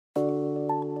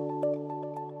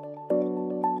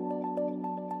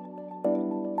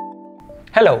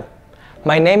Hello,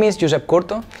 my name is Josep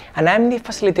Curto and I'm the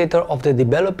facilitator of the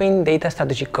Developing Data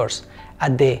Strategy course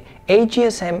at the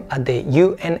AGSM at the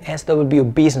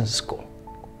UNSW Business School.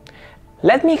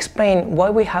 Let me explain why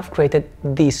we have created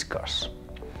this course.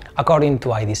 According to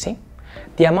IDC,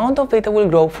 the amount of data will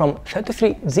grow from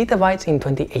 33 zettabytes in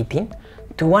 2018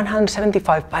 to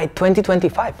 175 by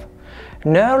 2025.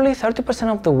 Nearly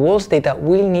 30% of the world's data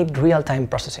will need real-time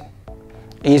processing.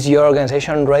 Is your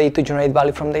organization ready to generate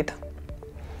value from data?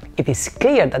 It is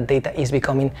clear that data is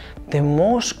becoming the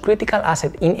most critical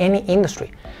asset in any industry,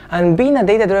 and being a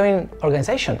data-driven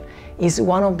organization is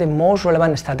one of the most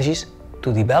relevant strategies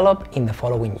to develop in the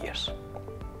following years.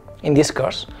 In this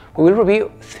course, we will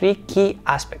review three key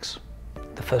aspects.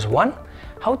 The first one,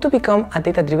 how to become a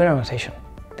data-driven organization.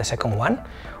 The second one,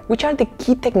 which are the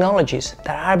key technologies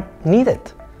that are needed,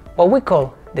 what we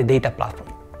call the data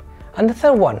platform. And the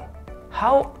third one,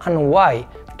 how and why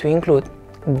to include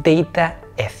data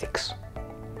ethics.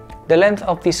 The length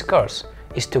of this course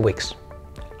is 2 weeks.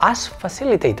 As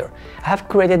facilitator, I have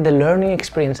created the learning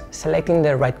experience selecting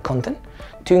the right content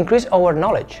to increase our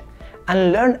knowledge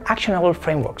and learn actionable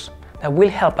frameworks that will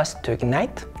help us to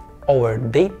ignite our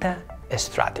data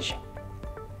strategy.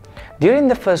 During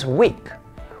the first week,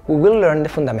 we will learn the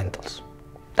fundamentals.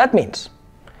 That means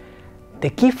the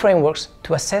key frameworks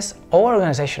to assess our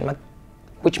organization,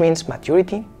 which means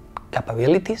maturity,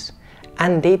 capabilities,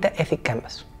 and data ethic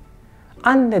canvas,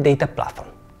 and the data platform.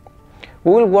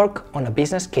 We will work on a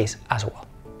business case as well.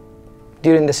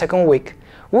 During the second week,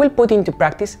 we will put into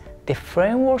practice the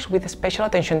frameworks with special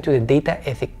attention to the data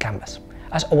ethic canvas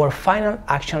as our final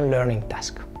action learning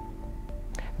task.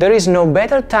 There is no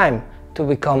better time to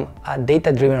become a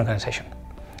data-driven organization.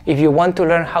 If you want to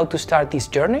learn how to start this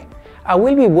journey, I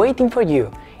will be waiting for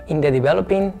you in the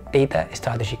Developing Data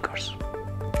Strategy course.